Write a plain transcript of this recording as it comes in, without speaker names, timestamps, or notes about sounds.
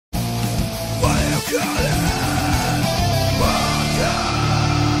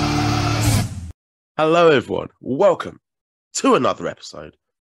Hello, everyone. Welcome to another episode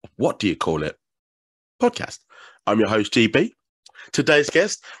of What Do You Call It? Podcast. I'm your host, GB. Today's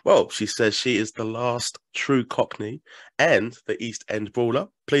guest, well, she says she is the last true Cockney and the East End brawler.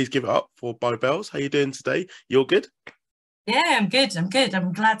 Please give it up for Beau. How you doing today? You're good? Yeah, I'm good.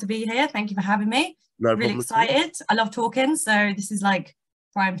 I'm glad to be here. Thank you for having me. No really problem. Excited. I love talking, so this is like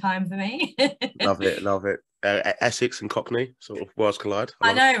prime time for me. Love it. Essex and Cockney sort of worlds collide.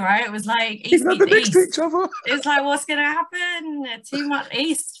 I know, right? It was like East meets next East. to each other. It's like, what's going to happen? Too much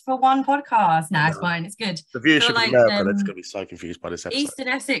East for one podcast. No, it's fine. It's good. The viewership like, in America, they're just going to be so confused by this episode. East and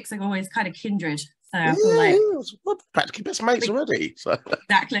Essex are always kind of kindred. So I feel like we're practically best mates already. So.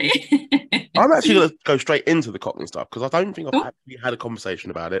 Exactly. I'm actually going to go straight into the Cockney stuff because I don't think I've actually had a conversation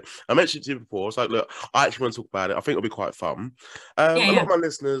about it. I mentioned it to you before. It's like, look, I actually want to talk about it. I think it'll be quite fun. A lot of my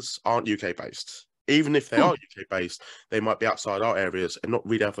listeners aren't UK based. Even if they are UK based, they might be outside our areas and not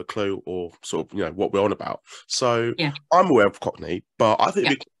really have a clue or sort of, what we're on about. So I'm aware of Cockney, but I think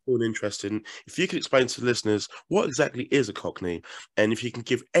it'd be cool and interesting if you could explain to the listeners what exactly is a Cockney and if you can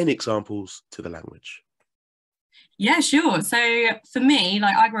give any examples to the language. Yeah, sure. So for me,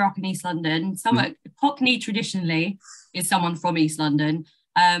 like I grew up in East London. Cockney traditionally is someone from East London.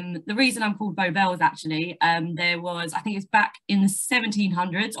 The reason I'm called Beau is actually there was, I think it's back in the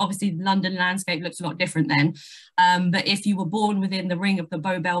 1700s. Obviously, the London landscape looks a lot different then. But if you were born within the ring of the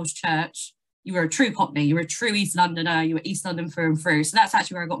Beau Church, you were a true Cockney. You were a true East Londoner. You were East London through and through. So that's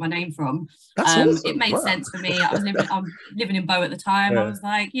actually where I got my name from. That's awesome. It made sense for me. I'm living in Beau at the time. I was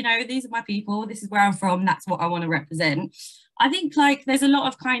like, these are my people. This is where I'm from. That's what I want to represent. I think like there's a lot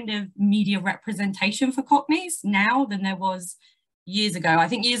of kind of media representation for Cockneys now than there was years ago. I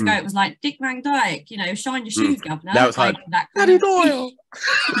think years ago it was like Dick Van Dyke, shine your shoes, governor. Now it's like that Danny Doyle.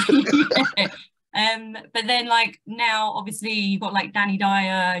 But then like now obviously you've got like Danny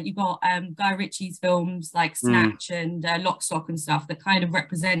Dyer, you've got Guy Ritchie's films like Snatch and Lock, Stock and stuff that kind of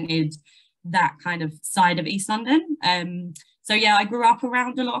represented that kind of side of East London. So yeah, I grew up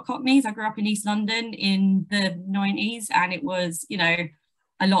around a lot of Cockneys. I grew up in East London in the 90s and it was,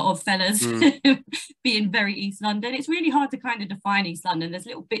 a lot of fellas being very East London. It's really hard to kind of define East London. There's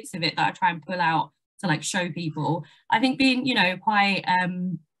little bits of it that I try and pull out to like show people. I think being, quite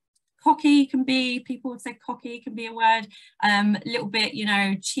cocky people would say cocky can be a word. A little bit,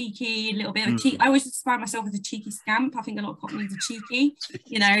 cheeky, a little bit of a cheek. I always describe myself as a cheeky scamp. I think a lot of Cockneys are cheeky,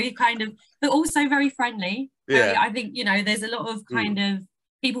 kind of, but also very friendly. I think, there's a lot of kind of,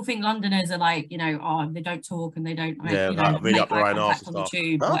 people think Londoners are like, they don't talk and they don't make eye contact on the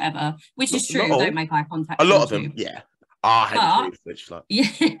tube, whatever, which is true. Don't make eye contact. A lot of them, I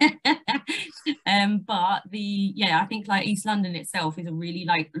think like East London itself is a really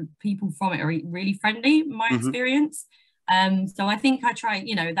like people from it are really friendly in my experience. So I think I try,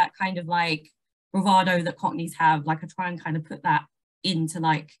 that kind of like bravado that Cockneys have, like I try and kind of put that into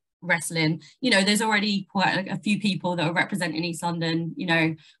like wrestling. There's already quite a few people that are representing East London.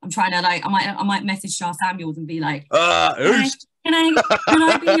 I'm trying to like I might message Shah Samuels and be like, can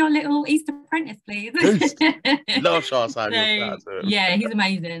I be your little East apprentice, please? Love Shah Samuels. Yeah, he's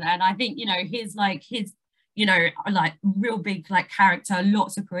amazing, and I think his like real big like character,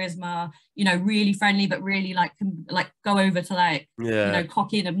 lots of charisma, really friendly, but really like can like go over to like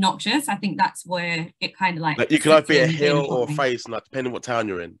cocky and obnoxious. I think that's where it kind of like you can either be a heel or a face, like depending what town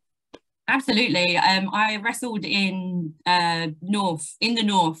you're in. Absolutely. I wrestled in the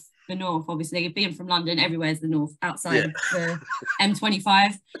north, obviously being from London, everywhere's the north outside of the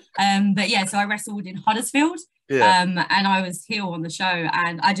M25. But yeah, so I wrestled in Huddersfield, and I was heel on the show,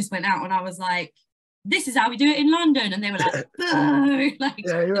 and I just went out and I was like, this is how we do it in London, and they were like, oh, like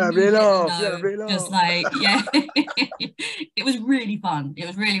you're having it off, just like it was really fun. It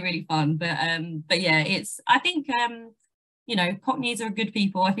was really, really fun. But yeah, I think Cockneys are good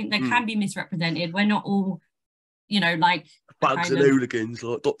people. I think they can be misrepresented. We're not all, like bugs and hooligans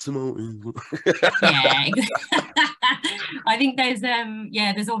like Dr. Martin. I think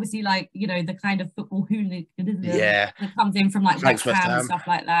there's obviously like the kind of football hooliganism that comes in from like West Ham and stuff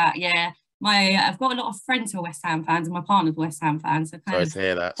like that. I've got a lot of friends who are West Ham fans and my partner's West Ham fan, so kind of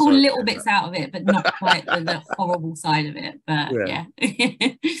hear that. Pull little bits out of it, but not quite the horrible side of it. But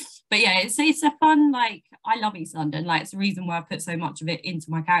but yeah, it's a fun, like I love East London. Like it's the reason why I put so much of it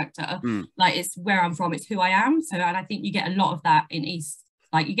into my character. Like it's where I'm from, it's who I am. So and I think you get a lot of that in East.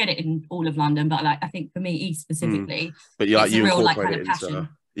 Like you get it in all of London, but like I think for me, East specifically, but you real like kind of passion.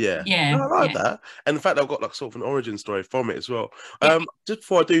 No, I like that, and the fact that I've got like sort of an origin story from it as well. Just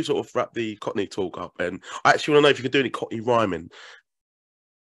before I do sort of wrap the Cockney talk up, and I actually want to know if you could do any Cockney rhyming.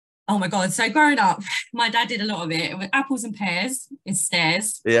 Oh my God. So growing up, my dad did a lot of it. With apples and pears is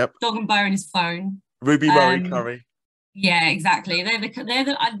stairs. Yep. Dog and bone is phone. Ruby Murray Curry. Yeah, exactly.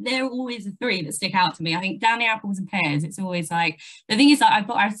 They're always the three that stick out to me. I think down the apples and pears, it's always like, the thing is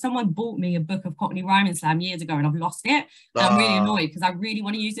like someone bought me a book of Cockney Rhyming Slam years ago and I've lost it. And I'm really annoyed because I really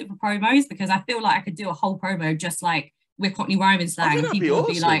want to use it for promos, because I feel like I could do a whole promo just like with Cockney Rhyming Slang. I think People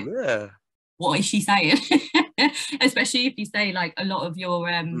would be like, yeah. What is she saying? Especially if you say like a lot of your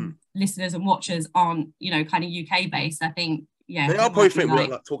listeners and watchers aren't, you know, kind of UK based. I think, yeah, they are probably think we're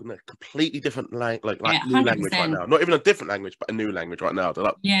like talking a completely different language, like new language right now. Not even a different language, but a new language right now.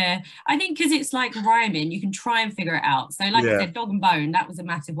 Like, yeah, I think because it's like rhyming, you can try and figure it out. So like I said, dog and bone, that was a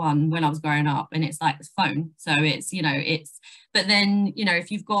massive one when I was growing up, and it's like it's phone. So it's, you know, but then, you know, if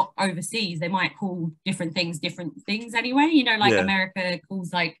you've got overseas, they might call different things anyway. You know, like America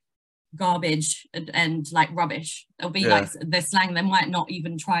calls like garbage and like rubbish. It'll be like their slang. They might not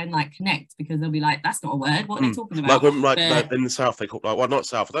even try and like connect, because they'll be like, that's not a word, what are they talking about? Like when like in the south they call, like, well, not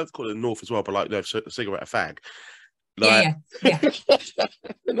south, I don't call it the north as well, but like a cigarette a fag. Like,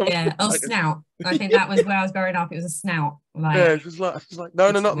 yeah. Oh, snout. I think that was where I was growing up. It was a snout. Like, yeah, it's like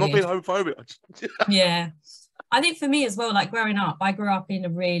no, not being homophobic. Yeah, I think for me as well, like growing up, I grew up in a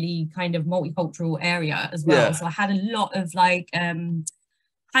really kind of multicultural area as well. So I had a lot of like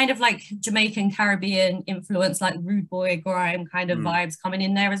kind of like Jamaican, Caribbean influence, like rude boy, grime kind of vibes coming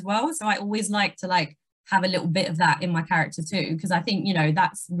in there as well. So I always like to like have a little bit of that in my character too, because I think, you know,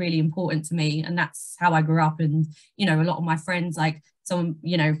 that's really important to me, and that's how I grew up. And, you know, a lot of my friends, like some,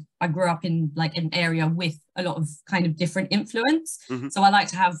 you know, I grew up in like an area with a lot of kind of different influence. So I like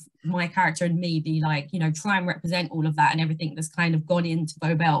to have my character and me be like, you know, try and represent all of that, and everything that's kind of gone into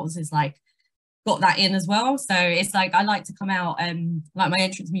Beau Bells is like got that in as well. So it's like I like to come out like my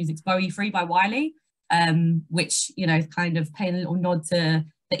entrance music's Bowie Free by Wiley, which, you know, kind of paying a little nod to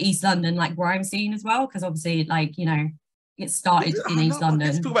the East London like grime scene as well, because obviously, like, you know, it started in East London.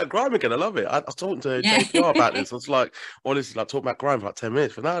 Let's talk about grime again. I love it. I was talking to JPR about this. I was like, honestly, like talking about grime for like 10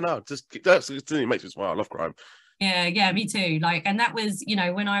 minutes. But no, just that's it makes me smile. I love grime. Yeah, me too. Like, and that was, you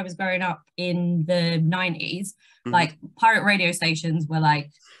know, when I was growing up in the 90s, like pirate radio stations were like,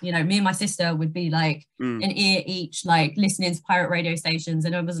 you know, me and my sister would be like an ear each, like listening to pirate radio stations,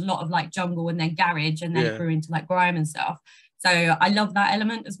 and there was a lot of like jungle and then garage, and then it grew into like grime and stuff. So I love that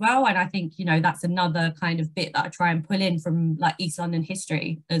element as well, and I think, you know, that's another kind of bit that I try and pull in from like East London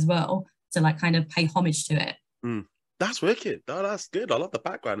history as well, to like kind of pay homage to it. That's wicked. No, that's good. I love the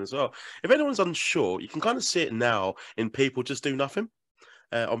background as well. If anyone's unsure, you can kind of see it now in People Just Do Nothing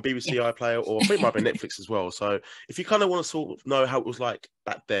on BBC iPlayer, or I think it might be Netflix as well. So if you kind of want to sort of know how it was like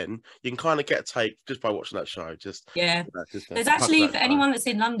back then, you can kind of get a take just by watching that show. There's actually, for anyone that's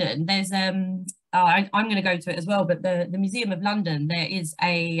in London, there's I'm going to go to it as well, but the Museum of London, there is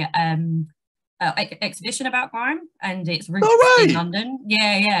a exhibition about grime, and it's roots in London.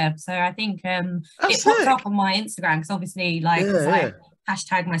 Yeah. So I think it popped up on my Instagram, because obviously, like, I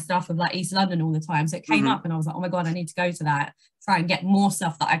hashtag my stuff with like East London all the time, so it came up, and I was like, oh my god, I need to go to that, try and get more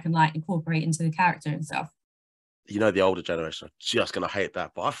stuff that I can like incorporate into the character and stuff. You know, the older generation are just gonna hate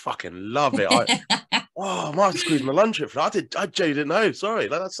that, but I fucking love it. I might have to squeeze my lunch for that. I genuinely didn't know. Sorry,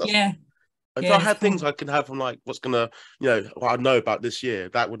 like, that's if I had things I can have from like what's gonna, you know, what I know about this year,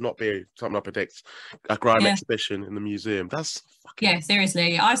 that would not be something I predict. A grime exhibition in the museum. That's fucking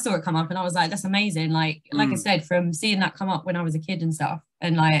seriously. I saw it come up and I was like, that's amazing. Like I said, from seeing that come up when I was a kid and stuff,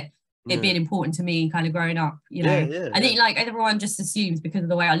 and like it being important to me kind of growing up, you know. I think like everyone just assumes because of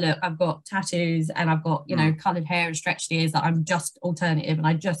the way I look, I've got tattoos and I've got, you know, coloured hair and stretched ears, that I'm just alternative and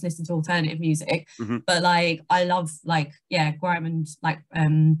I just listen to alternative music. But like I love like grime and like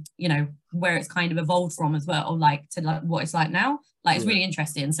you know, where it's kind of evolved from as well, like to like what it's like now. Like it's really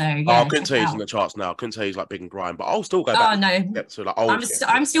interesting. So I couldn't tell he's in the charts now. I couldn't tell he's like big and grime, but I'll still go back. To, like,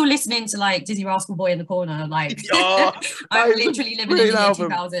 I'm still listening to like Dizzy Rascal Boy in the Corner. Like I'm literally living in the year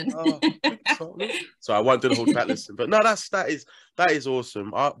 2000. So I won't do the whole track listen, but no, that is awesome.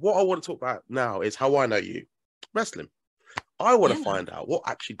 What I want to talk about now is how I know you, wrestling. I want to find out what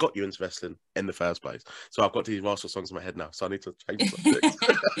actually got you into wrestling in the first place. So I've got these Rascal songs in my head now, so I need to change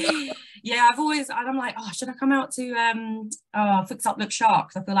the I'm like, should I come out to Fix Up Look Sharp?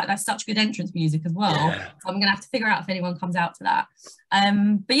 Because I feel like that's such good entrance music as well. So I'm gonna have to figure out if anyone comes out to that.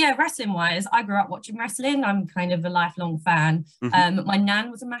 But yeah, wrestling wise, I grew up watching wrestling. I'm kind of a lifelong fan. My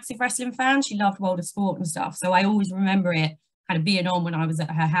nan was a massive wrestling fan. She loved World of Sport and stuff. So I always remember it kind of being on when I was at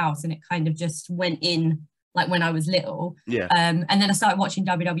her house, and it kind of just went in like when I was little. And then I started watching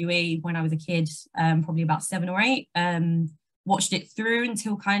WWE when I was a kid, probably about 7 or 8. Watched it through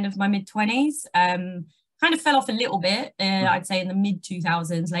until kind of my mid-20s. kind of fell off a little bit, I'd say in the mid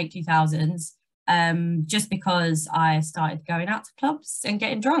 2000s, late 2000s, just because I started going out to clubs and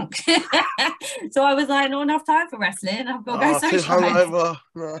getting drunk. So I was like, not enough time for wrestling. I've got to go socialise.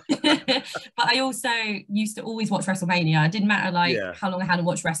 But I also used to always watch WrestleMania. It didn't matter how long I hadn't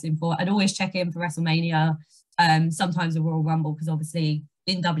watched wrestling for. I'd always check in for WrestleMania. Sometimes the Royal Rumble, because obviously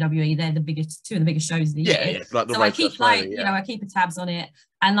in WWE they're two of the biggest shows of the year. Like so I keep I keep tabs on it.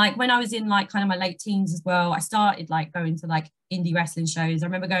 And like when I was in like kind of my late teens as well, I started like going to like indie wrestling shows. I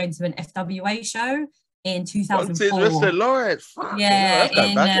remember going to an FWA show in 2004. Yeah,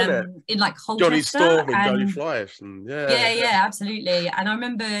 in like Colchester. Johnny Storm and Johnny Fleisch. And yeah, absolutely. And I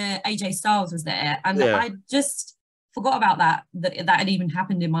remember AJ Styles was there, and I just forgot about that had even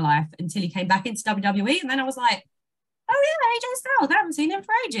happened in my life until he came back into WWE, and then I was like, oh yeah, AJ Styles, I haven't seen him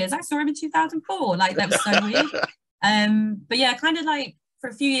for ages. I saw him in 2004. Like, that was so weird. But yeah, kind of like for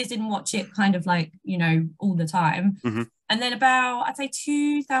a few years didn't watch it kind of like, you know, all the time. And then about, I'd say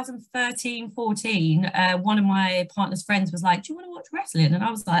 2013, 14, one of my partner's friends was like, do you want to watch wrestling? And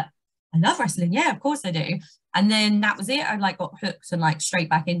I was like, I love wrestling. Yeah, of course I do. And then that was it. I like got hooked and like straight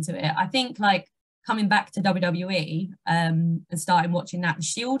back into it. I think like coming back to WWE and starting watching that, the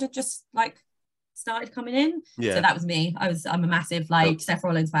Shield had just like started coming in. So that was me. I'm a massive like Seth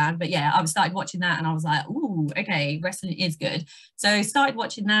Rollins fan, but yeah, I started watching that and I was like, ooh, okay, wrestling is good. So started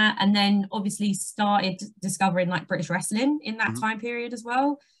watching that, and then obviously started discovering like British wrestling in that time period as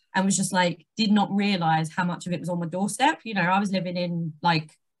well, and was just like, did not realize how much of it was on my doorstep. You know, I was living in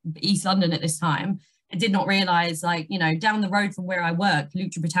like East London at this time. I did not realize, like, you know, down the road from where I worked,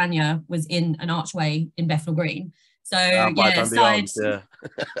 Lucha Britannia was in an archway in Bethnal Green. So started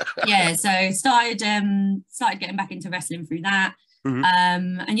getting back into wrestling through that.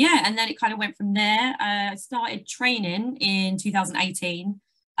 And then it kind of went from there. I started training in 2018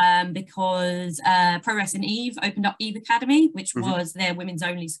 because Pro Wrestling Eve opened up Eve Academy, which was their women's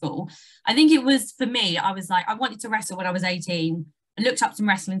only school. I think it was, for me, I was like, I wanted to wrestle when I was 18. I looked up some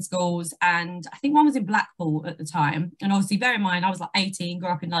wrestling schools, and I think one was in Blackpool at the time. And obviously, bear in mind, I was like 18, grew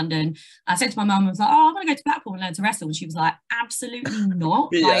up in London. I said to my mum, I was like, oh, I want to go to Blackpool and learn to wrestle. And she was like, absolutely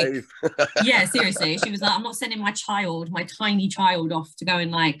not. Like, yeah, seriously. She was like, I'm not sending my tiny child off to go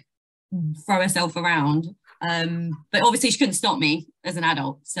and like throw herself around. But obviously she couldn't stop me as an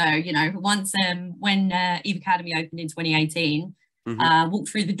adult. So, you know, once when Eve Academy opened in 2018, walked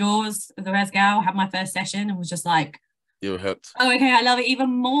through the doors of the Resgal, had my first session, and was just like, you were hooked. Oh, okay, I love it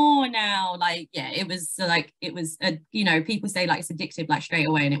even more now. Like, yeah, it was you know, people say like it's addictive like straight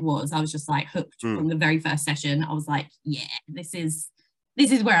away, and it was. I was just like hooked from the very first session. I was like, yeah, this is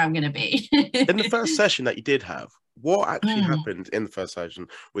where I'm gonna be. In the first session that you did have, what actually happened in the first session?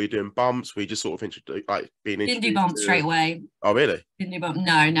 Were you doing bumps? Were you just sort of being introduced? Didn't do bumps straight away. Oh, really? Didn't do bumps.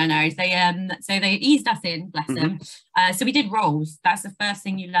 No. So they eased us in, bless them. So we did rolls. That's the first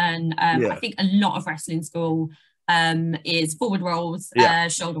thing you learn. I think a lot of wrestling school is forward rolls,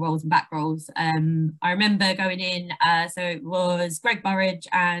 shoulder rolls and back rolls. I remember going in, so it was Greg Burridge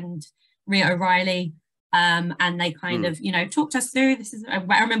and Rhea O'Reilly, and they kind of, you know, talked us through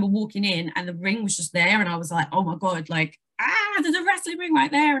I remember walking in and the ring was just there, and I was like, oh my god, like, there's a wrestling ring right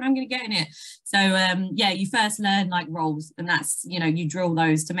there and I'm gonna get in it. So you first learn like rolls, and that's, you know, you drill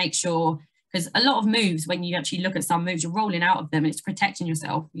those to make sure, because a lot of moves, when you actually look at some moves, you're rolling out of them and it's protecting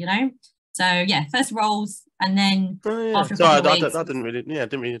yourself, you know. So yeah, first rolls, and then after a couple of weeks, I didn't really.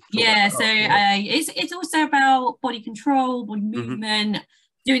 It's also about body control, body movement,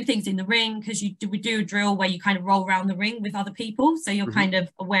 doing things in the ring, because we do a drill where you kind of roll around the ring with other people, so you're kind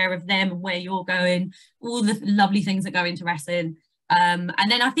of aware of them and where you're going, all the lovely things that go into wrestling. And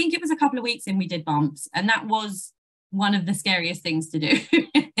then I think it was a couple of weeks in, we did bumps, and that was one of the scariest things to do.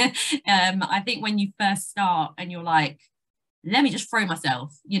 I think when you first start and you're like, let me just throw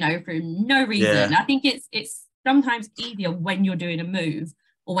myself, you know, for no reason. I think it's sometimes easier when you're doing a move,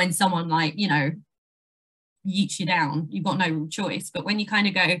 or when someone, like, you know, yeets you down, you've got no real choice. But when you kind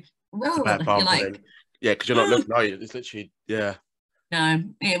of go, whoa, you're like, because you're not looking, are you? It's literally, no,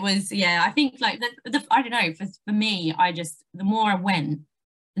 it was, I think like I don't know, for me, the more I went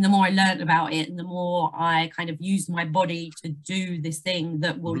and the more I learned about it, and the more I kind of used my body to do this thing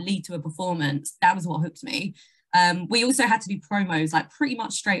that will lead to a performance, that was what hooked me. We also had to do promos like pretty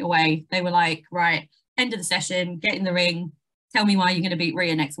much straight away. They were like, right, end of the session, get in the ring, tell me why you're going to beat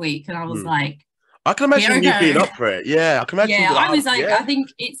Rhea next week. And I was like, I can imagine you being up for it. Yeah, I can imagine. Yeah, I was like, I think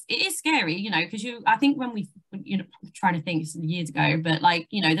it is scary, you know, because I think when we, you know, I'm trying to think, some years ago, but like,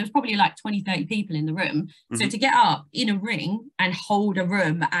 you know, there was probably like 20, 30 people in the room. So to get up in a ring and hold a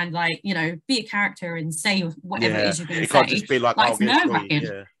room and like, you know, be a character and say whatever it is you're going to say. It can't just be like, it's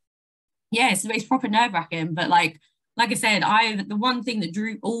nerve-wracking. yeah, it's proper nerve-wracking, but like I said, the one thing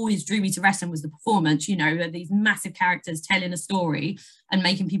that always drew me to wrestling was the performance, you know, these massive characters telling a story and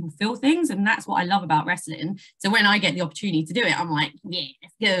making people feel things. And that's what I love about wrestling. So when I get the opportunity to do it, I'm like, yeah,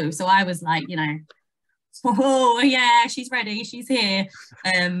 let's go. So I was like, you know, oh yeah, she's ready, she's here.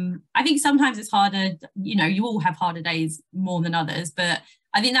 I think sometimes it's harder, you know, you all have harder days more than others, but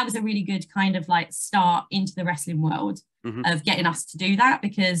I think that was a really good kind of like start into the wrestling world of getting us to do that,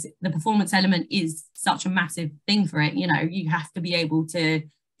 because the performance element is such a massive thing for it. You know, you have to be able to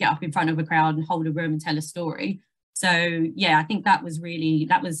get up in front of a crowd and hold a room and tell a story. So yeah, I think that was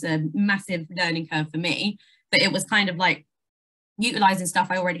a massive learning curve for me, but it was kind of like utilizing stuff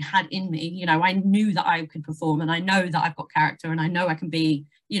I already had in me. You know, I knew that I could perform, and I know that I've got character, and I know I can be,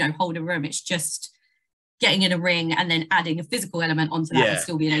 you know, hold a room. It's just getting in a ring and then adding a physical element onto that and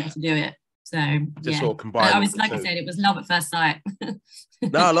still being able to do it. So just yeah, sort of combine. I was, like I said, it was love at first sight.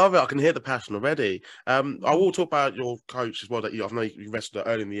 No, I love it. I can hear the passion already. I will talk about your coach as well. That I know you wrestled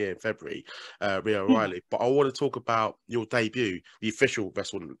early in the year in February, Rhea O'Reilly. But I want to talk about your debut, the official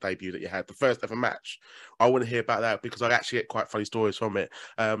wrestling debut that you had, the first ever match. I want to hear about that because I actually get quite funny stories from it.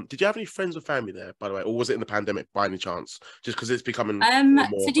 Did you have any friends or family there, by the way, or was it in the pandemic by any chance? Just because it's becoming more.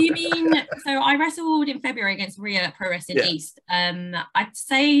 So do you mean? So I wrestled in February against Rhea at Pro Wrestling East. I'd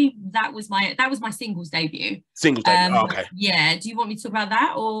say that was my singles debut. Singles debut. Okay. Yeah. Do you want me to talk about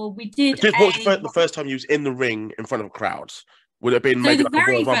that, or we did? What was the first time you was in the ring in front of a crowd? Would it have been maybe the like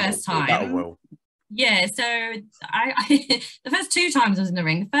very a Royal first Rumble, time? Royal? Yeah. So I the first two times I was in the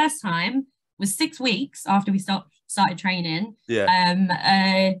ring. The first time was 6 weeks after we started training.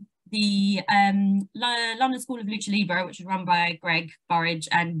 Yeah. The London School of Lucha Libre, which was run by Greg Burridge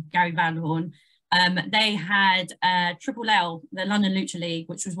and Gary Vanderhorn, they had Triple L, the London Lucha League,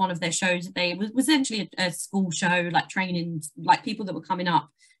 which was one of their shows. It was essentially a school show, like training, like people that were coming up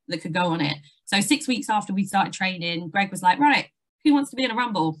that could go on it. So 6 weeks after we started training, Greg was like, right, who wants to be in a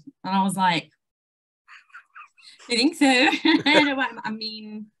Rumble? And I was like, I think so. I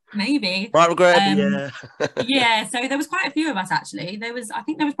mean, maybe. Right, yeah. Yeah, so there was quite a few of us actually. I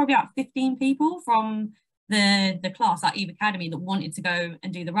think there was probably about 15 people from the class at Eve Academy that wanted to go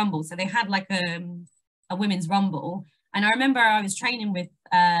and do the Rumble. So they had like a women's Rumble. And I remember I was training with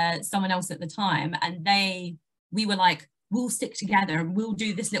someone else at the time, and we were like, we'll stick together and we'll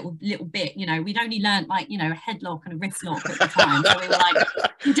do this little bit. You know, we'd only learned like, you know, a headlock and a wrist lock at the time. So we were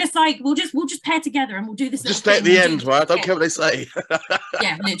like, we'll just pair together and we'll do this. Just stay at the end, right? Don't care what they say.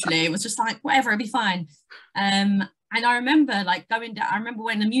 Yeah, literally. It was just like, whatever, it'll be fine. And I remember like going down, I remember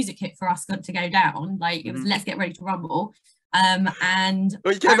when the music hit for us to go down, like it was let's get ready to rumble. And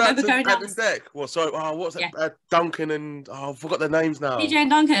well, you came out to going down deck. Well, sorry, what's it? Yeah. Duncan and I forgot their names now. PJ and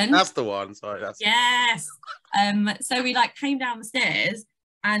Duncan. That's the one. Sorry, yes. So we like came down the stairs,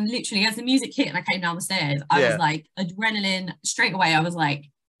 and literally as the music hit and I came down the stairs, I was like adrenaline straight away. I was like,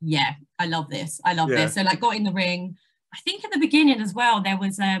 yeah, I love this. I love this. So like got in the ring. I think at the beginning as well, there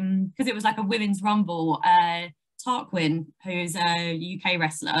was because it was like a women's rumble, Tarquin, who's a UK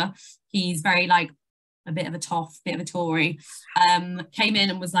wrestler. He's very like a bit of a toff, bit of a Tory, came in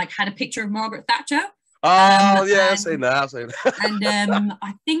and was like, had a picture of Margaret Thatcher. I've seen that. And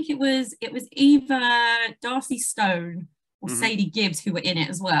I think it was either Darcy Stone or Sadie Gibbs who were in it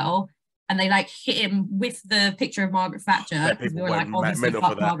as well. And they like hit him with the picture of Margaret Thatcher, because we were like, obviously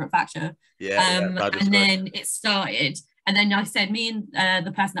fuck Margaret Thatcher. And then it started. And then I said, me and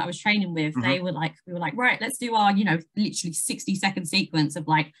the person that I was training with, we were like, right, let's do our, you know, literally 60-second sequence of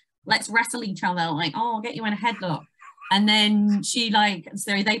like, let's wrestle each other, like, oh, I'll get you in a headlock. And then she like,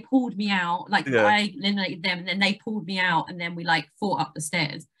 so they pulled me out, like I eliminated them, and then they pulled me out, and then we like fought up the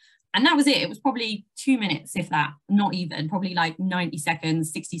stairs. And that was it. It was probably 2 minutes, if that, not even, probably like 90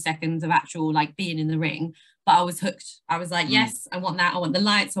 seconds, 60 seconds of actual like being in the ring. But I was hooked. I was like, yes, I want that. I want the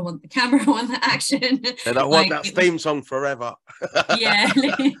lights. I want the camera. I want the action. And I want that theme song forever. Yeah,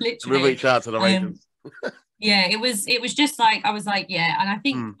 literally. We reach out to the Ravens. Yeah, it was just like, I was like, yeah. And I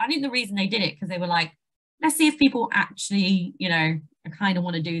think the reason they did it, because they were like, let's see if people actually, you know, kind of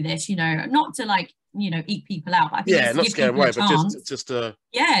want to do this, you know, not to like, you know, eat people out. I think not scare away, but just to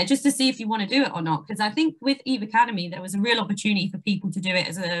just to see if you want to do it or not. Because I think with Eve Academy, there was a real opportunity for people to do it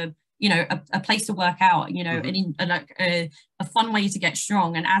as a, you know, a place to work out, you know, a fun way to get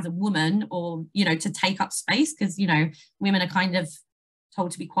strong, and as a woman, or, you know, to take up space, because, you know, women are kind of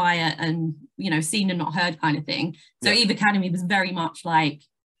told to be quiet and, you know, seen and not heard kind of thing. So Eve Academy was very much like,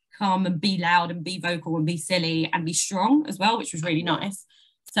 come and be loud and be vocal and be silly and be strong as well, which was really nice.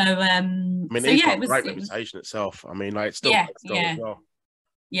 So I mean, it was a great reputation itself. I mean, like, it's still as well.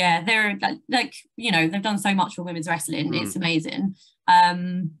 Yeah, they're like, you know, they've done so much for women's wrestling. It's amazing.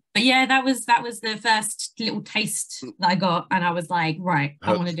 But yeah, that was the first little taste that I got, and I was like, right,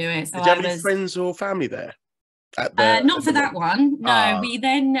 I want to do it. So did you have any friends or family there? Not for that one. No, we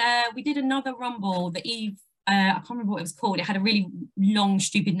then we did another Rumble, the Eve. I can't remember what it was called. It had a really long,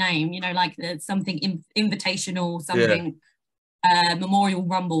 stupid name, you know, like something invitational, something Memorial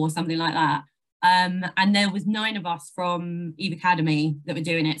Rumble or something like that. And there was 9 of us from Eve Academy that were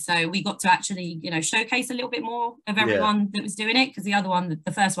doing it. So we got to actually, you know, showcase a little bit more of everyone that was doing it, because the other one,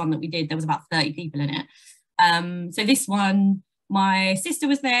 the first one that we did, there was about 30 people in it. So this one, my sister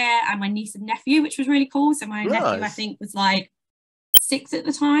was there and my niece and nephew, which was really cool. So my nephew, I think, was like 6 at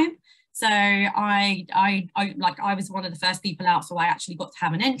the time. So I was one of the first people out, so I actually got to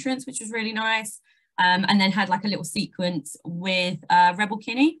have an entrance, which was really nice. And then had like a little sequence with Rebel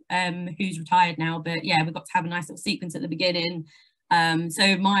Kinney, who's retired now, but yeah, we got to have a nice little sequence at the beginning.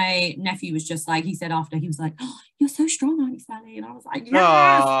 So my nephew was just like, he said after, he was like, oh, you're so strong, Auntie Sally. And I was like, yes,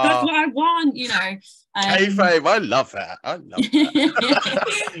 that's what I want, you know. Kayfabe, I love that. I love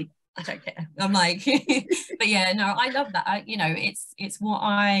that. I don't care. I'm like, but yeah, no, I love that. You know, it's what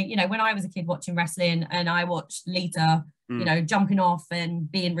I, you know, when I was a kid watching wrestling and I watched Lita, you know, jumping off and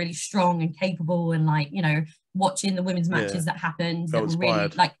being really strong and capable, and like, you know, watching the women's matches that happened that were really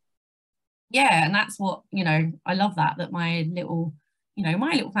like, yeah, and that's what, you know, I love that my little, you know,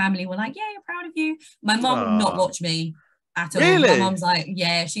 my little family were like, yeah, you're proud of you. My mum would not watch me at all. My mum's like,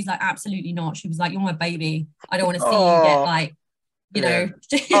 yeah, she's like, absolutely not. She was like, you're my baby. I don't want to see you get like, you know,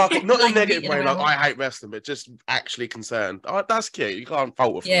 not like, in a negative way, like I hate wrestling, but just actually concerned. Oh, that's cute. You can't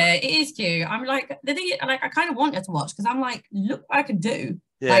fault her for that. It is cute. I'm like, the thing is, like, I kind of want her to watch, because I'm like, look what I can do.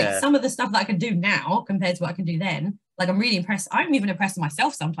 Like some of the stuff that I can do now compared to what I can do then. Like, I'm really impressed. I'm even impressed with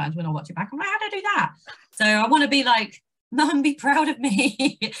myself sometimes when I watch it back. I'm like, how did I do that? So I want to be like, Mum, be proud of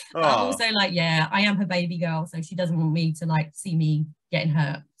me. But I'm also like, yeah, I am her baby girl, so she doesn't want me to like see me getting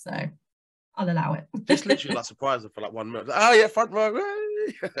hurt. So I'll allow it. Just literally like surprise her for like 1 minute. Like, oh yeah, front row.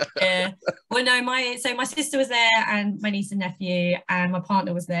 Yeah. Well, no, my sister was there, and my niece and nephew, and my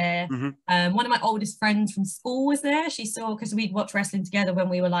partner was there. One of my oldest friends from school was there. She saw, because we'd watched wrestling together when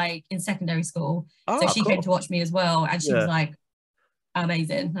we were like in secondary school. So she came to watch me as well, and she was like,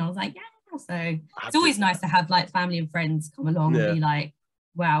 amazing. And I was like, yeah. So it's always nice to have like family and friends come along and be like,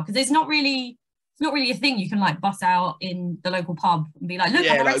 wow, because it's not really a thing you can like bust out in the local pub and be like, look,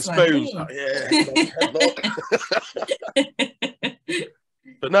 I'm a wrestler.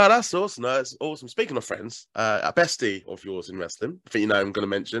 But no, that's awesome. No, it's awesome. Speaking of friends, a bestie of yours in wrestling, I think you know I'm going to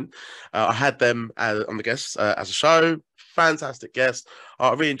mention. I had them on the guests as a show. Fantastic guests. I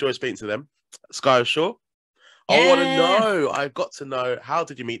really enjoyed speaking to them. Sky Shaw. I want to know. I've got to know. How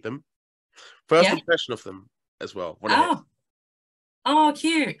did you meet them? First impression of them as well. Oh,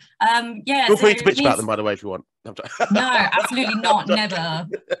 cute. Feel free to bitch about them, by the way, if you want. No, absolutely not. Never.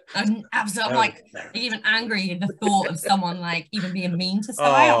 I'm like even angry at the thought of someone like even being mean to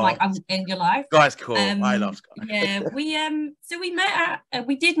Sky. I'm like, I will end your life. Guy's cool. I love Sky. Yeah,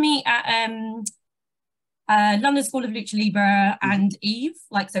 we did meet at London School of Lucha Libre and Eve.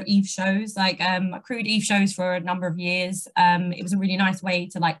 Like, so Eve shows. Like, I crewed Eve shows for a number of years. It was a really nice way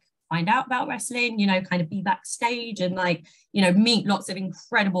to like find out about wrestling, you know, kind of be backstage and like, you know, meet lots of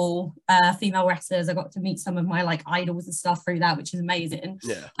incredible female wrestlers. I got to meet some of my like idols and stuff through that, which is amazing.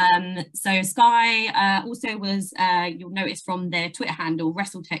 So Sky also was, you'll notice from their Twitter handle,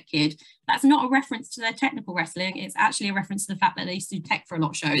 WrestleTech Kid. That's not a reference to their technical wrestling. It's actually a reference to the fact that they used to do tech for a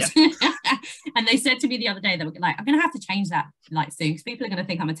lot of shows. And they said to me the other day, they were like, I'm going to have to change that like soon, because people are going to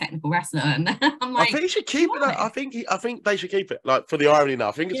think I'm a technical wrestler. And I'm like, I think you should keep it. I think they should keep it, like, for the irony now.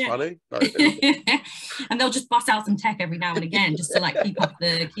 I think it's funny. Like, and they'll just bust out some tech every now and again just to like keep up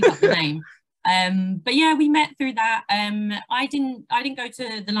the name. But yeah, we met through that. I didn't go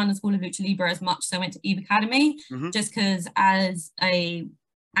to the London School of Lucha Libre as much, so I went to Eve Academy just because as a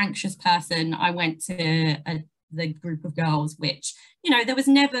anxious person, I went to the group of girls, which, you know, there was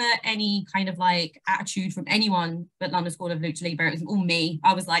never any kind of like attitude from anyone but London School of Lucha Libre. It was all me.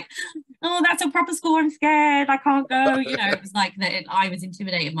 I was like, oh, that's a proper school, I'm scared, I can't go. You know, it was like that I was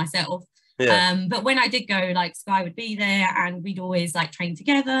intimidated myself. But when I did go, like, Sky would be there and we'd always like train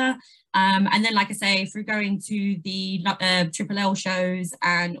together. And then, like I say, through going to the Triple L shows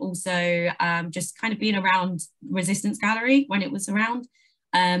and also just kind of being around Resistance Gallery when it was around,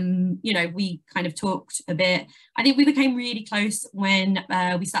 You know, we kind of talked a bit. I think we became really close when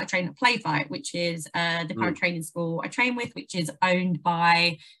we started training at Play Fight, which is the current training school I train with, which is owned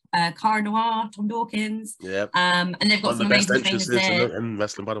by Cara Noir, Tom Dawkins. Yeah. And they've got some amazing trainers there. In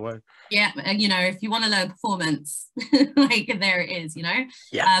wrestling, by the way. Yeah, you know, if you want to learn performance, like there it is, you know.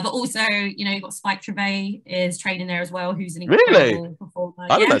 Yeah. But also, you know, you've got Spike Trevay is training there as well, who's an incredible performer.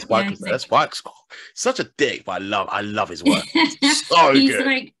 I don't know Spike. Spike's such a dick, but I love his work. So he's good.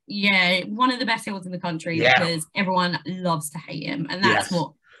 Like, yeah, one of the best heels in the country because everyone loves to hate him, and that's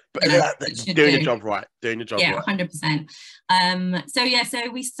what. But doing your job right. Doing your job right. Yeah, 100%.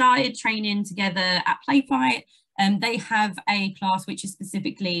 So we started training together at Play Fight. They have a class which is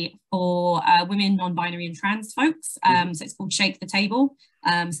specifically for women, non-binary and trans folks. So it's called Shake the Table.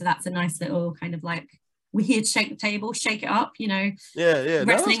 So that's a nice little kind of like, we're here to shake the table, shake it up, you know. Yeah.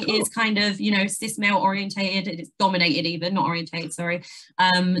 Wrestling is kind of, you know, cis male orientated. It's dominated even, not orientated, sorry.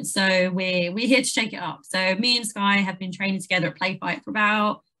 So we're here to shake it up. So me and Sky have been training together at Play Fight for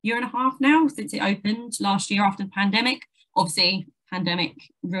about a year and a half now, since it opened last year after the pandemic. Obviously, pandemic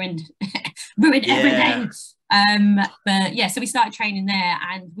ruined everything. But yeah, so we started training there,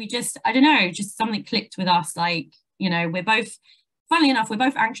 and we just, I don't know, just something clicked with us. Like, you know, we're both, funnily enough, we're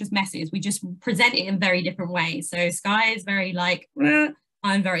both anxious messes. We just present it in very different ways. So Sky is very like,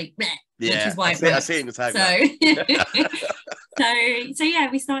 I'm very, which is why I see it in the tag. So yeah,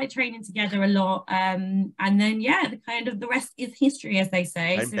 we started training together a lot, and then the rest is history, as they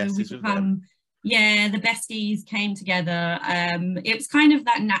say. So we become the besties came together. It was kind of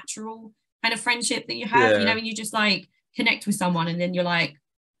that natural kind of friendship that you have, you know, when you just like connect with someone and then you're like,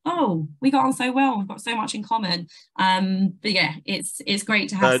 oh, we got on so well, we've got so much in common. But yeah, it's great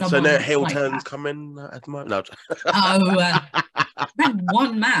to have someone. So no heel turns coming at the moment. No. We had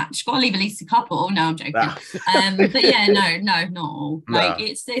one match, gotta leave at least a couple. No, I'm joking. But yeah, no, not all. Like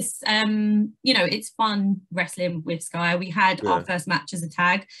it's this you know, it's fun wrestling with Sky. We had our first match as a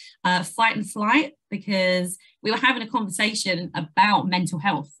tag, Fight and Flight, because we were having a conversation about mental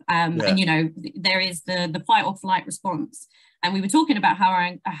health. And you know, there is the fight or flight response. And we were talking about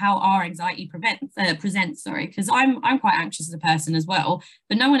how our anxiety presents, sorry, because I'm quite anxious as a person as well,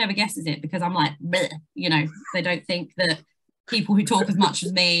 but no one ever guesses it because I'm like, bleh, you know, they don't think that people who talk as much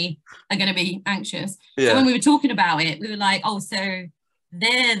as me are going to be anxious. So when we were talking about it, we were like, oh, so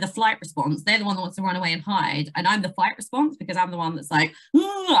they're the flight response. They're the one that wants to run away and hide. And I'm the fight response because I'm the one that's like,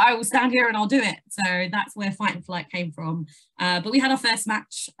 I will stand here and I'll do it. So that's where Fight and Flight came from. But we had our first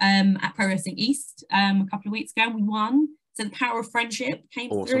match at Pro Wrestling East a couple of weeks ago. We won. So the power of friendship came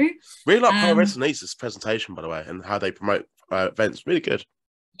through. Really like Pro Wrestling East's presentation, by the way, and how they promote events. Really good.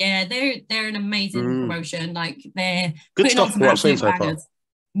 Yeah, they're an amazing promotion. Like they're good stuff from what I've seen so far.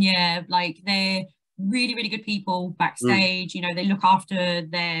 Yeah, like they're really, really good people backstage. You know, they look after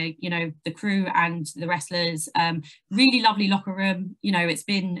their, you know, the crew and the wrestlers. Really lovely locker room. You know, it's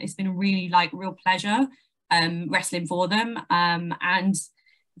been a really like real pleasure wrestling for them. And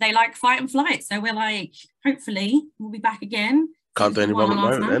they like Fight and Flight. So we're like, hopefully we'll be back again. Can't do any wrong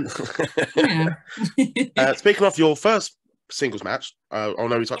at the moment then. Speaking of your first singles match, I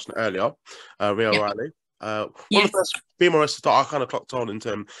know we touched on it earlier, Rhea O'Reilly. One of the first female wrestlers that I kind of clocked on in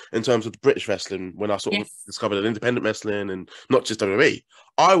terms of British wrestling when I sort of discovered an independent wrestling and not just WWE.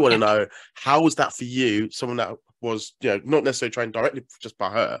 I want to know, how was that for you? Someone that was, you know, not necessarily trained directly just by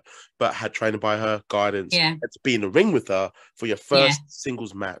her, but had trained by her guidance, and to be in the ring with her for your first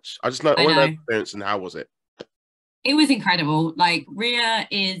singles match. I want to know experience, and how was it? It was incredible. Like, Rhea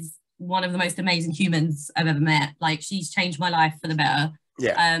is one of the most amazing humans I've ever met. Like, she's changed my life for the better.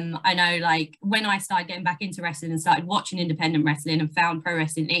 I know, like, when I started getting back into wrestling and started watching independent wrestling and found Pro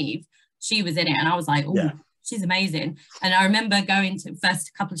Wrestling Eve, she was in it, and I was like, oh, she's amazing. And I remember going to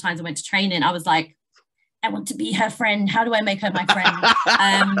first couple of times I went to training, I was like, I want to be her friend. How do I make her my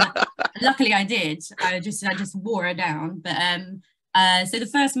friend? Luckily I did. I just wore her down. But so the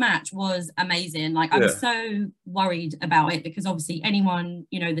first match was amazing. Like, I was so worried about it because obviously anyone,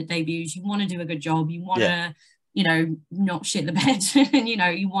 you know, that debuts, you want to do a good job. You want to, you know, not shit the bed, and, you know,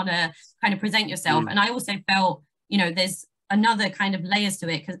 you want to kind of present yourself. And I also felt, you know, there's another kind of layers to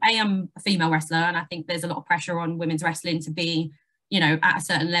it because I'm a female wrestler, and I think there's a lot of pressure on women's wrestling to be, you know, at a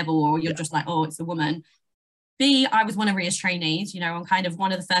certain level, or you're just like, oh, it's a woman. B, I was one of Rhea's trainees, you know, I'm kind of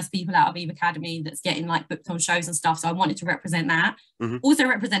one of the first people out of Eve Academy that's getting like booked on shows and stuff. So I wanted to represent that. Also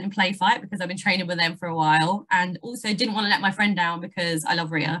representing Play Fight because I've been training with them for a while, and also didn't want to let my friend down because I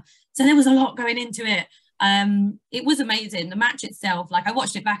love Rhea. So there was a lot going into it. It was amazing. The match itself, like, I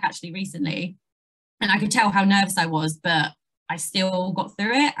watched it back actually recently, and I could tell how nervous I was, but I still got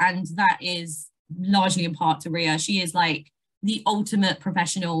through it. And that is largely in part to Rhea. She is like the ultimate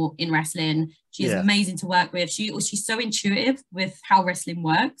professional in wrestling. She is amazing to work with. She's so intuitive with how wrestling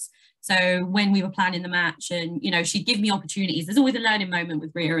works. So when we were planning the match, and she'd give me opportunities. There's always a learning moment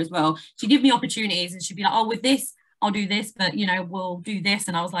with Rhea as well. She'd give me opportunities, and she'd be like, "Oh, with this, I'll do this, but we'll do this."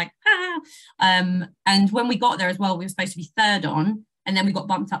 And I was like, and when we got there as well, we were supposed to be third on, and then we got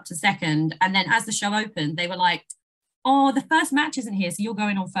bumped up to second. And then as the show opened, they were like, "Oh, the first match isn't here, so you're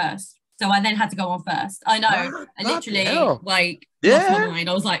going on first." So I then had to go on first. I know. I literally lost my mind.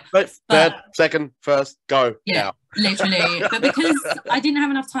 I was like, third, second, first, go. Yeah, now. Literally. But because I didn't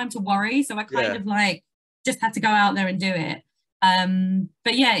have enough time to worry, so I kind of just had to go out there and do it.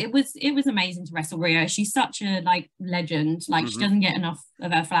 But yeah, it was amazing to wrestle Rhea. She's such a legend. She doesn't get enough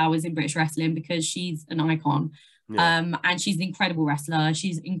of her flowers in British wrestling because she's an icon. And she's an incredible wrestler.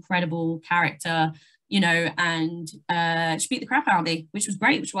 She's an incredible character. And she beat the crap out of me, which was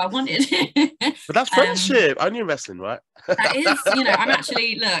great, which is what I wanted. But that's friendship, only in wrestling, right? That is,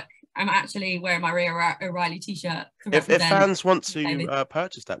 I'm actually wearing my Rhea O'Reilly t-shirt. If fans want to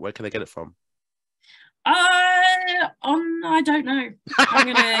purchase that, where can they get it from? I don't know. I'm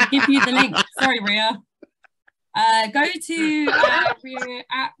going to give you the link. Sorry, Rhea. Go to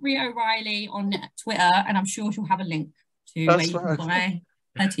Rhea O'Reilly on Twitter, and I'm sure she'll have a link to where you can buy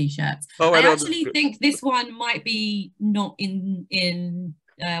her t-shirts. I actually think this one might be not in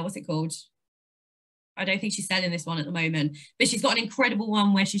what's it called? I don't think she's selling this one at the moment, but she's got an incredible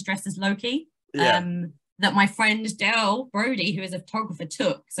one where she's dressed as Loki. That my friend Dale Brody, who is a photographer,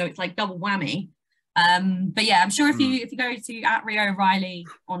 took. So it's like double whammy. But yeah, I'm sure if you go to @Rhea O'Reilly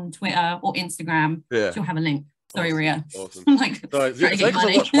on Twitter or Instagram, she'll have a link. Sorry, Rhea. Awesome. I'm like, because I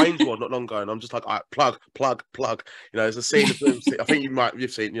watched Wayne's World not long ago, and I'm just like, all right, plug. There's a scene. I think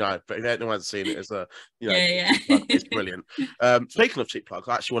you've seen, but if anyone hasn't seen it, it's it's brilliant. Speaking of cheap plugs,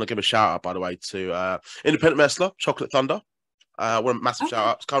 I actually want to give a shout out, by the way, to independent wrestler Chocolate Thunder. One massive shout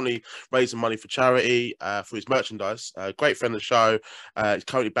out. He's currently raising money for charity for his merchandise. Great friend of the show. He's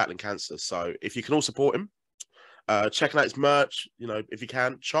currently battling cancer, so if you can all support him, checking out his merch. If you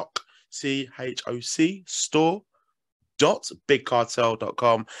can, CHOC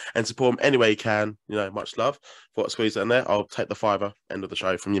store.bigcartel.com and support him any way you can. Much love. Thought I'd squeeze it in there. I'll take the $5 end of the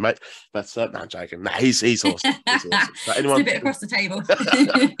show from you, mate. But no, I'm joking. Nah, he's awesome. He's awesome. But anyone, it's a bit across the table.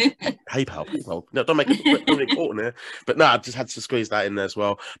 PayPal. No, don't make it important here. But no, I just had to squeeze that in there as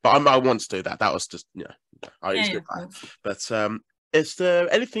well. But I want to do that. That was just But is there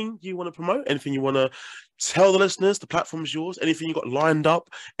anything you want to promote? Anything you want to tell the listeners? The platform's yours. Anything you got lined up?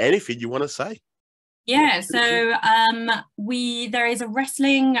 Anything you want to say? Yeah, so there is a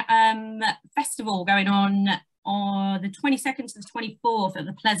wrestling festival going on the 22nd to the 24th at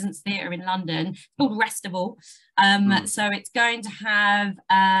the Pleasance Theatre in London. It's called Restival. So it's going to have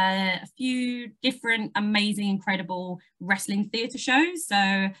a few different amazing, incredible wrestling theatre shows.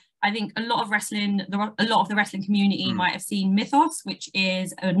 So I think a lot of the wrestling community might have seen Mythos, which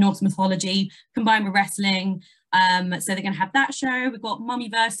is a Norse mythology combined with wrestling. So they're going to have that show. We've got Mummy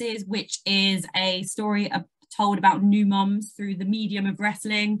Versus, which is a story told about new mums through the medium of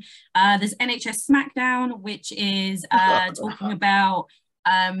wrestling. There's NHS Smackdown, which is talking about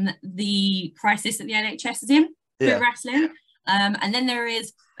the crisis that the NHS is in through wrestling. And then there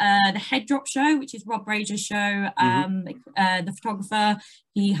is the Head Drop show, which is Rob Brazier's show. The photographer,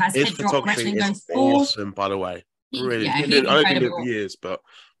 he has his Head Drop Wrestling Goes awesome, by the way. Really, I don't think it for years, but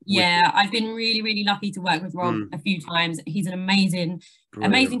I've been really, really lucky to work with Rob a few times. He's an amazing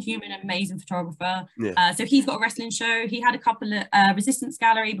human, amazing photographer. So he's got a wrestling show. He had a couple of Resistance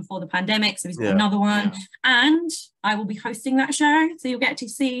Gallery before the pandemic, so he's got another one. And I will be hosting that show, so you'll get to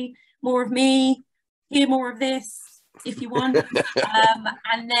see more of me, hear more of this if you want.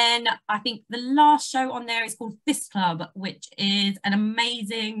 And then I think the last show on there is called Fist Club, which is an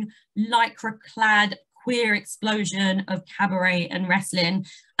amazing lycra-clad queer explosion of cabaret and wrestling,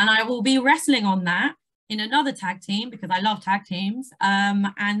 and I will be wrestling on that in another tag team because I love tag teams,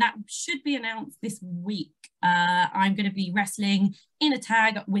 and that should be announced this week. I'm going to be wrestling in a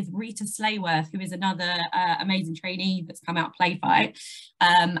tag with Rita Slayworth, who is another amazing trainee that's come out Play Fight,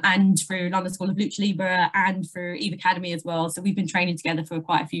 and through London School of Lucha Libre and through Eve Academy as well. So we've been training together for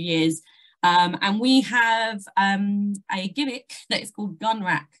quite a few years, and we have a gimmick that is called Gun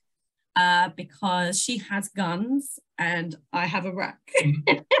Rack. Because she has guns and I have a rack.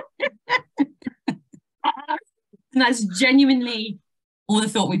 And that's genuinely all the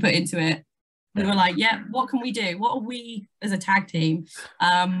thought we put into it. We were like, yeah, what can we do? What are we as a tag team?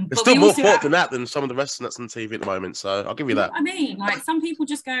 There's but still more thought than that than some of the wrestling that's on TV at the moment. So I'll give you that. I mean, like some people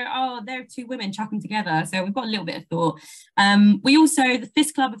just go, oh, they're two women, chuck them together. So we've got a little bit of thought. We also, the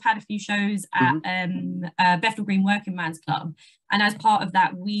Fist Club have had a few shows at Bethnal Green Working Man's Club. And as part of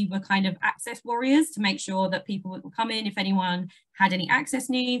that, we were kind of access warriors to make sure that people would come in if anyone had any access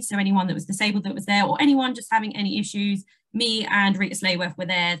needs. So anyone that was disabled that was there, or anyone just having any issues, me and Rita Slayworth were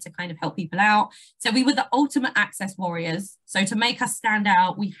there to kind of help people out. So we were the ultimate access warriors. So to make us stand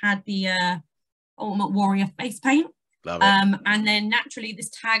out, we had the Ultimate Warrior face paint. Love it. And then naturally this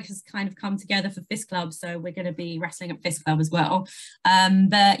tag has kind of come together for Fist Club, so we're going to be wrestling at Fist Club as well.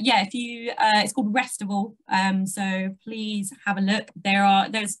 But yeah, if you it's called Restival, so please have a look.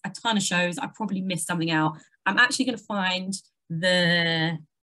 There's a ton of shows. I probably missed something out. I'm actually going to find so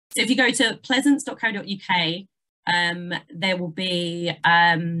if you go to pleasance.co.uk, there will be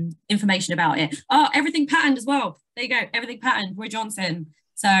information about it. Oh, Everything Patterned as well. There you go, Everything Patterned, Roy Johnson.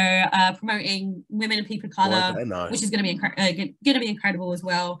 So promoting women and people of colour, nice. which is going to be incredible as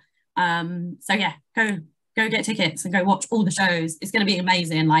well. So yeah, go get tickets and go watch all the shows. It's going to be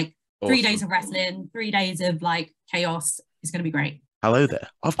amazing. Like awesome. 3 days of wrestling, 3 days of like chaos. It's going to be great. Hello there.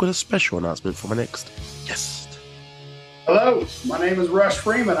 I've got a special announcement for my next guest. Hello, my name is Rush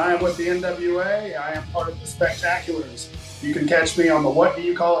Freeman. I am with the NWA. I am part of the Spectaculars. You can catch me on the What Do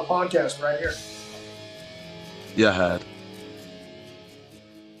You Call It podcast right here. Yeah, I heard.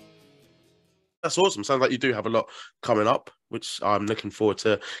 That's awesome. Sounds like you do have a lot coming up, which I'm looking forward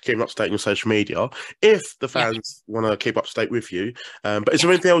to keeping up to date on your social media. If the fans want to keep up to date with you, but is there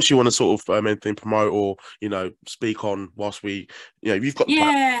anything else you want to sort of anything promote or speak on whilst we, you've got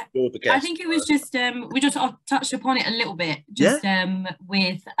the I think it was just we just touched upon it a little bit, just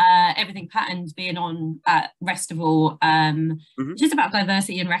with Everything Patterned being on Restival, just about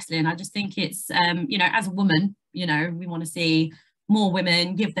diversity in wrestling. I just think it's as a woman, we want to see more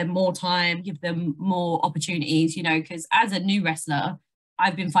women, give them more time, give them more opportunities, because as a new wrestler,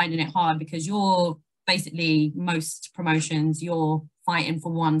 I've been finding it hard because you're basically most promotions, you're fighting for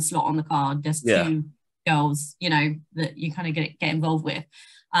one slot on the card. There's two girls, that you kind of get involved with.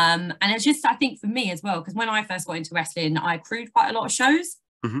 And it's just, I think for me as well, because when I first got into wrestling, I crewed quite a lot of shows.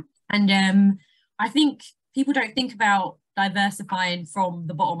 And I think people don't think about diversifying from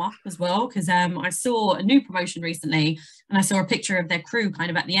the bottom up as well, because I saw a new promotion recently and I saw a picture of their crew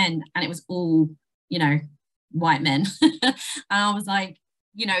kind of at the end and it was all white men. And I was like,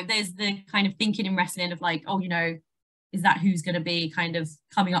 there's the kind of thinking in wrestling of like, oh, is that who's going to be kind of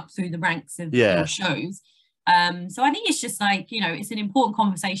coming up through the ranks of your shows? So I think it's just like, it's an important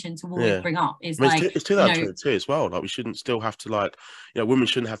conversation to always bring up. It's 2022 as well. Like we shouldn't still have to women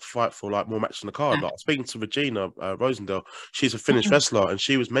shouldn't have to fight for like more matches on the card. Like speaking to Regina Rosendale, she's a Finnish wrestler, and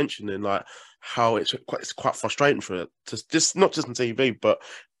she was mentioning like how it's quite frustrating for her to just not just on TV but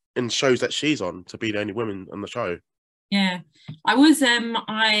in shows that she's on to be the only woman on the show. Yeah, I was.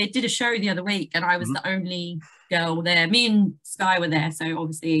 I did a show the other week, and I was the only girl there. Me and Sky were there, so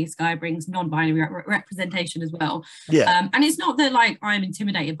obviously Sky brings non-binary representation as well. Yeah. And it's not that like I'm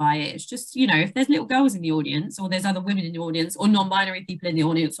intimidated by it. It's just if there's little girls in the audience, or there's other women in the audience, or non-binary people in the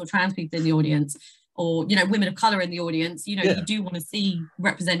audience, or trans people in the audience, or women of color in the audience. You do want to see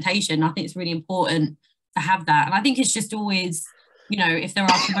representation. I think it's really important to have that, and I think it's just always. If there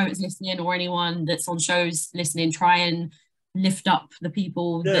are promoters listening or anyone that's on shows listening, try and lift up the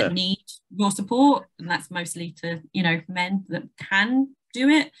people that need your support. And that's mostly to, men that can do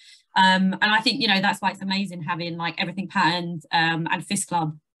it. And I think, that's why it's amazing having like Everything Patterned and Fist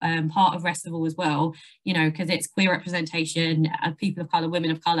Club part of Restival as well, because it's queer representation of people of colour,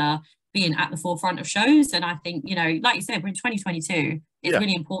 women of colour being at the forefront of shows. And I think, like you said, we're in 2022. It's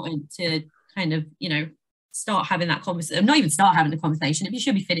really important to kind of, start having that conversation, not even start having the conversation. It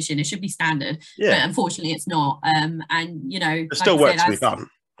should be finishing, it should be standard. But unfortunately it's not. And there's still work to be done,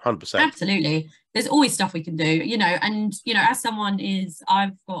 100%. Absolutely. There's always stuff we can do, and as someone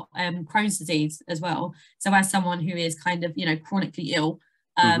I've got Crohn's disease as well. So as someone who is kind of, chronically ill,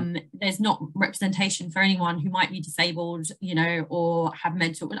 there's not representation for anyone who might be disabled, or have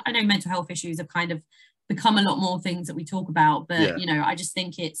mental health issues have kind of become a lot more things that we talk about. But, I just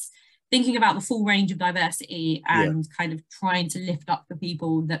think it's thinking about the full range of diversity and kind of trying to lift up the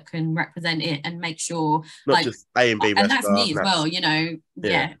people that can represent it and make sure not just A and B, and that's me as well,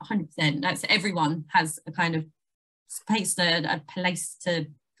 100%. That's everyone has a kind of space a place to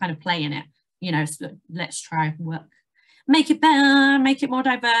kind of play in it, so let's try and work, make it better, make it more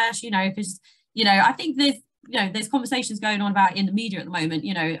diverse, because I think there's conversations going on about it in the media at the moment.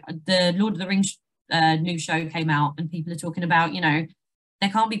 The Lord of the Rings new show came out and people are talking about there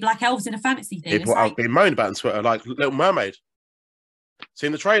can't be black elves in a fantasy thing. People have been moaning about it on Twitter, like Little Mermaid.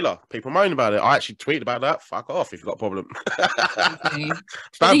 Seen the trailer? People moan about it. I actually tweeted about that. Fuck off if you've got a problem.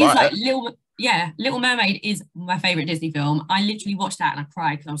 Stand by it. Little Mermaid is my favorite Disney film. I literally watched that and I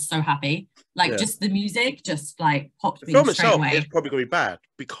cried because I was so happy. Like just the music just like popped me straight away. The film itself is probably going to be bad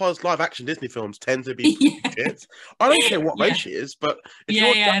because live action Disney films tend to be shit. I don't care what race it is, but if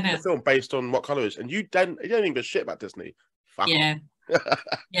you're judging a film based on what colour it is and you don't even give a shit about Disney, fuck off.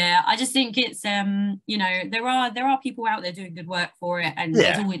 Yeah, I just think it's you know, there are people out there doing good work for it, and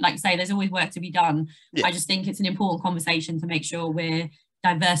there's always, like I say, there's always work to be done. I just think it's an important conversation to make sure we're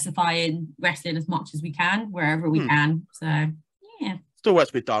diversifying wrestling as much as we can wherever we can. So yeah, still work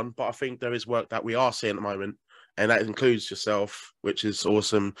to be done, but I think there is work that we are seeing at the moment, and that includes yourself, which is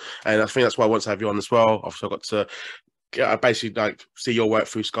awesome. And I think that's why I want to have you on as well. Obviously, I got to basically like see your work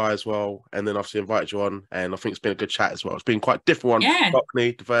through Sky as well, and then obviously invited you on, and I think it's been a good chat as well. It's been quite a different one.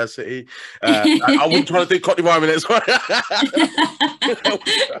 Cockney diversity. I wouldn't try to do Cockney rhyming as well.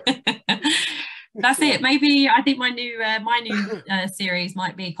 That's it. Maybe I think my new series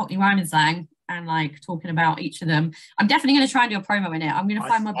might be Cockney rhyming slang and like talking about each of them. I'm definitely going to try and do a promo in it. I'm going to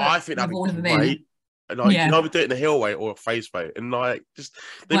find my book. I think that'd be all of them in. And like, you can either do it in a heel way or a face way. And like, just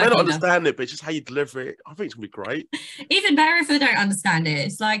they may not understand it, but it's just how you deliver it. I think it's gonna be great. Even better if they don't understand it.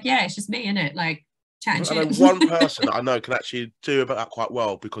 It's like, it's just me, innit? Like chatting shit. One person that I know can actually do about that quite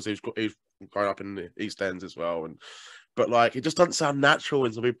well because he's growing up in the East Ends as well. But like, it just doesn't sound natural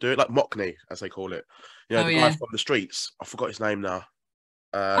when some people do it, like Mockney, as they call it. You know, the guy from the streets. I forgot his name now.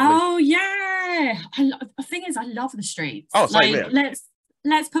 The thing is, I love the streets. Oh, same like, here.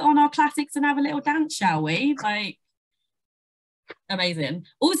 Let's put on our classics and have a little dance, shall we? Like, amazing.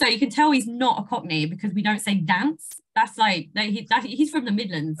 Also, you can tell he's not a Cockney because we don't say dance. That's like, he's from the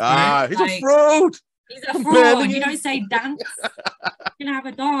Midlands. Right? He's a fraud. He's a fraud. You don't say dance. You're gonna have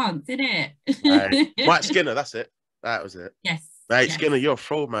a dance, innit? Mike Skinner, that's it. That was it. Yes. Mate, yes. Skinner, you're a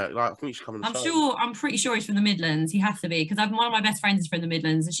fraud, mate. Like, I think you should come on the show. I'm pretty sure he's from the Midlands. He has to be because one of my best friends is from the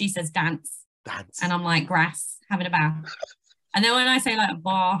Midlands, and she says dance. Dance. And I'm like, grass, having a bath. And then when I say like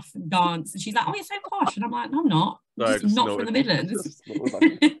bath, dance, and she's like, oh, you're so posh. And I'm like, no, I'm not. I'm just not from the Midlands.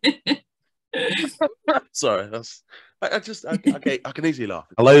 Sorry, I can easily laugh.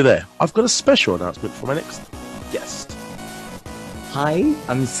 Hello there. I've got a special announcement for my next guest. Hi,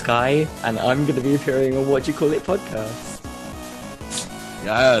 I'm Sky, and I'm going to be appearing on What Do You Call It podcast.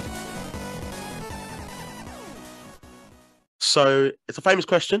 Yeah. So it's a famous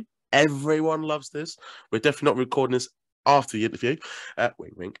question. Everyone loves this. We're definitely not recording this after the interview.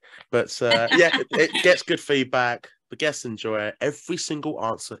 Wink, wink. But it gets good feedback. The guests enjoy it. Every single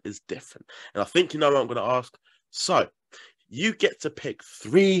answer is different. And I think you know what I'm going to ask. So you get to pick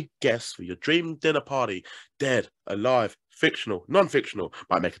 3 guests for your dream dinner party. Dead, alive, fictional, non-fictional.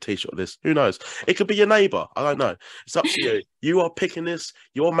 Might make a t-shirt of this. Who knows? It could be your neighbour. I don't know. It's up to you. You are picking this.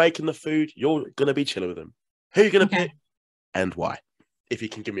 You're making the food. You're going to be chilling with them. Who are you going to pick and why? If you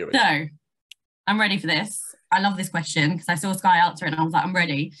can give me a reason. So, I'm ready for this. I love this question because I saw Sky answer it and I was like, I'm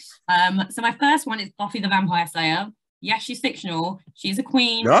ready. So my first one is Buffy the Vampire Slayer. Yes, she's fictional. She's a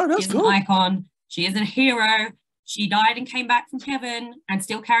queen. She's an icon. She is a hero. She died and came back from heaven and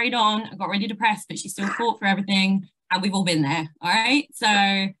still carried on and got really depressed, but she still fought for everything. And we've all been there. All right.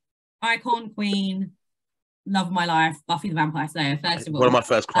 So icon, queen, love of my life, Buffy the Vampire Slayer, first of all. One of my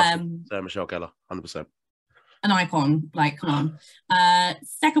first crushes, Sarah Michelle Gellar, 100%. An icon, like, come on.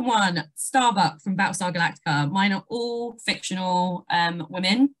 Second one, Starbuck from Battlestar Galactica. Mine are all fictional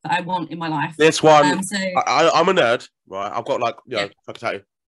women that I want in my life. This one, I'm a nerd, right? I've got like, I can tell you,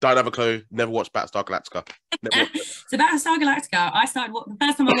 don't have a clue, never watched Battlestar Galactica. So Battlestar Galactica, the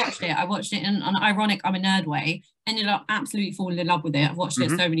first time I watched it in an ironic, I'm a nerd way, ended up absolutely falling in love with it. I've watched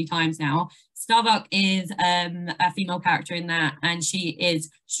it so many times now. Starbuck is a female character in that, and she is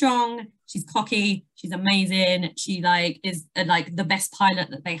strong, she's cocky, she's amazing, she is the best pilot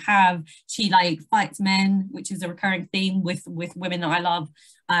that they have. She fights men, which is a recurring theme with women that I love.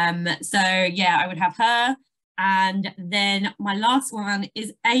 So yeah, I would have her. And then my last one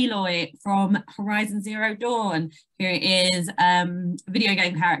is Aloy from Horizon Zero Dawn, who is a video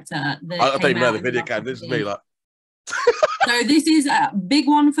game character. I don't even know the video game. This is me, like. So this is a big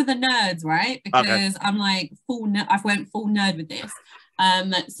one for the nerds, right? Because I'm like I've went full nerd with this.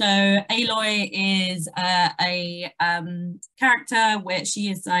 So Aloy is a character where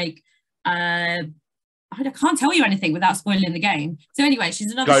she is I can't tell you anything without spoiling the game. So anyway,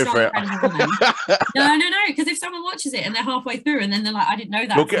 she's another strong, incredible woman. No, because if someone watches it and they're halfway through and then they're like, I didn't know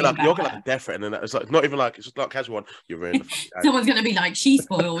that. You'll get a death threat, and then it's not even it's just like a casual one. You're in. Someone's going to be like, she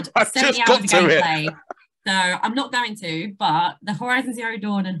spoiled 70 hours of gameplay. So I'm not going to, but the Horizon Zero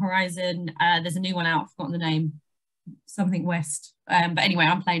Dawn and Horizon, there's a new one out, I've forgotten the name, something West. But anyway,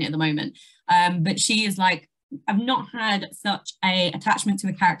 I'm playing it at the moment. But she is like, I've not had such a attachment to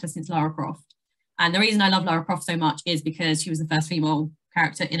a character since Lara Croft. And the reason I love Lara Croft so much is because she was the first female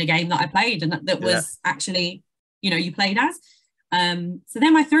character in a game that I played, and that was actually, you know, you played as. So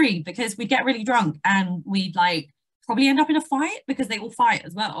they're my three, because we'd get really drunk and we'd like probably end up in a fight, because they all fight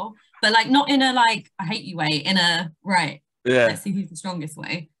as well, but like not in a like I hate you way, in a let's see who's the strongest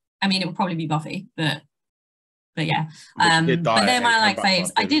way. I mean, it would probably be Buffy, but yeah. But they're my like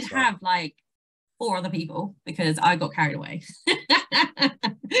faves. I did have like 4 other people because I got carried away.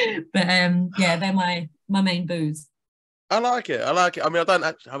 But yeah, they're my main boos. I like it. I like it. I mean, I don't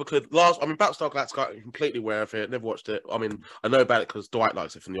actually have a clue. Battlestar Galactica, I'm completely aware of it. Never watched it. I mean, I know about it because Dwight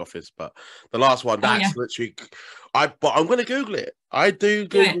likes it from The Office. But the last one, that's literally. But I'm going to Google it. I do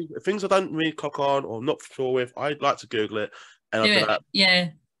Google things I don't really cock on or I'm not sure with. I like to Google it. And do it. Like,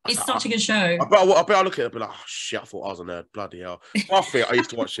 it's such a good show. I bet I look at it and be like, oh shit, I thought I was a nerd. Bloody hell. Buffy, I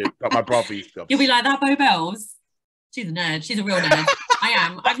used to watch it, but my brother used to. You'll be like, that Beau Bells. She's a nerd. She's a real nerd. I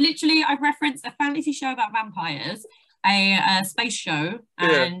am. I've referenced a fantasy show about vampires, a space show,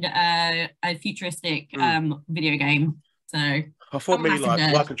 and a futuristic video game. So I thought maybe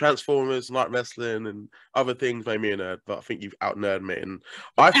like Transformers, Night Wrestling, and other things made me a nerd, but I think you've out-nerded me, and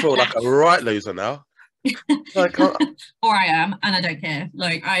I feel like a right loser now. Or I am, and I don't care.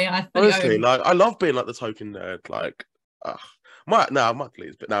 Like I honestly, like I love being like the token nerd. Like, I might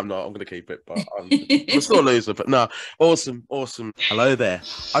lose, but no, I'm not. I'm gonna keep it, but I'm still a loser. But no, awesome. Hello there.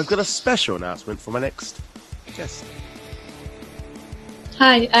 I've got a special announcement for my next guest.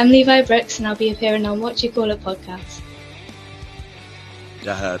 Hi, I'm Levi Brooks, and I'll be appearing on What You Call It podcast.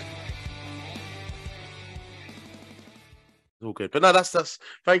 Yeah, I heard. All good, but no, that's.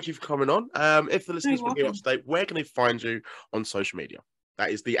 Thank you for coming on. If the listeners want to get up to date, where can they find you on social media? That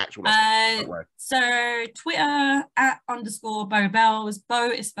is the actual message. So Twitter @_Beau Bells.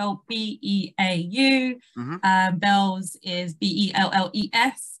 Beau is spelled BEAU. Bells is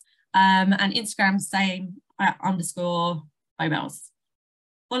BELLES. And Instagram same @_Beau Bells.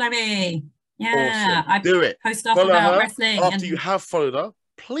 Follow me. Yeah, awesome. Do it. Post stuff about wrestling. After you have followed her,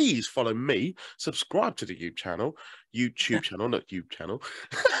 please follow me. Subscribe to the YouTube channel, not YouTube channel.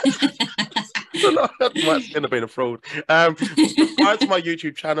 That's going to be a fraud. Subscribe to my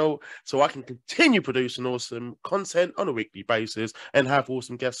YouTube channel so I can continue producing awesome content on a weekly basis and have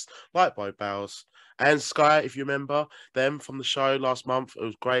awesome guests like Beau Bells and Sky. If you remember them from the show last month, it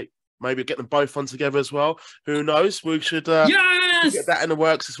was great. Maybe get them both on together as well. Who knows? We should get that in the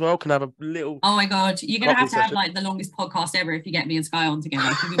works as well. Can have a little. Oh my god, you're gonna have to have like the longest podcast ever if you get me and Sky on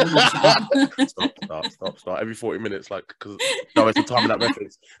together. Stop. Every 40 minutes, like, because no, it's the time of that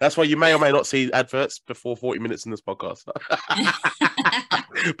reference. That's why you may or may not see adverts before 40 minutes in this podcast.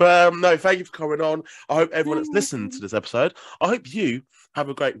 But no, thank you for coming on. I hope everyone that's listened to this episode, I hope you have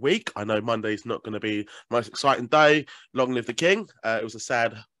a great week. I know Monday's not going to be the most exciting day. Long live the king. It was a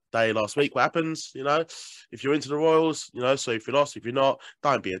sad day last week. What happens, you know, if you're into the Royals, you know, so if you're lost, if you're not,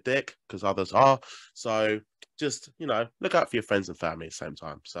 don't be a dick, because others are. So just, you know, look out for your friends and family at the same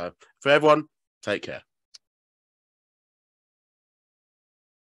time. So for everyone, take care.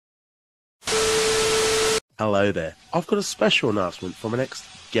 Hello there. I've got a special announcement from my next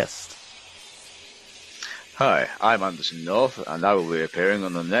guest. Hi, I'm Anderson North, and I will be appearing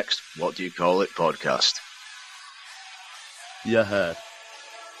on the next What Do You Call It podcast. You heard.